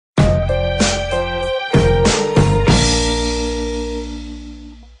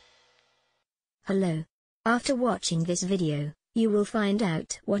below. After watching this video, you will find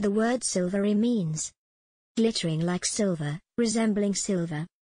out what the word silvery means. Glittering like silver, resembling silver.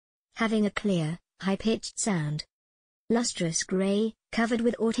 Having a clear, high-pitched sound. Lustrous gray, covered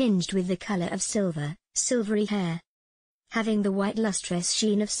with or tinged with the color of silver, silvery hair. Having the white lustrous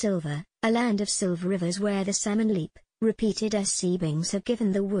sheen of silver, a land of silver rivers where the salmon leap, repeated S-seabings have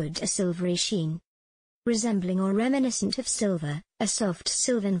given the wood a silvery sheen. Resembling or reminiscent of silver, a soft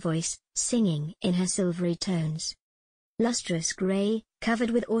sylvan voice, singing in her silvery tones. Lustrous gray,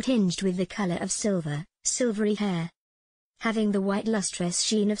 covered with or tinged with the color of silver, silvery hair. Having the white lustrous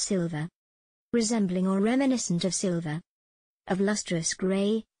sheen of silver. Resembling or reminiscent of silver. Of lustrous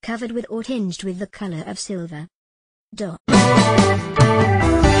gray, covered with or tinged with the color of silver.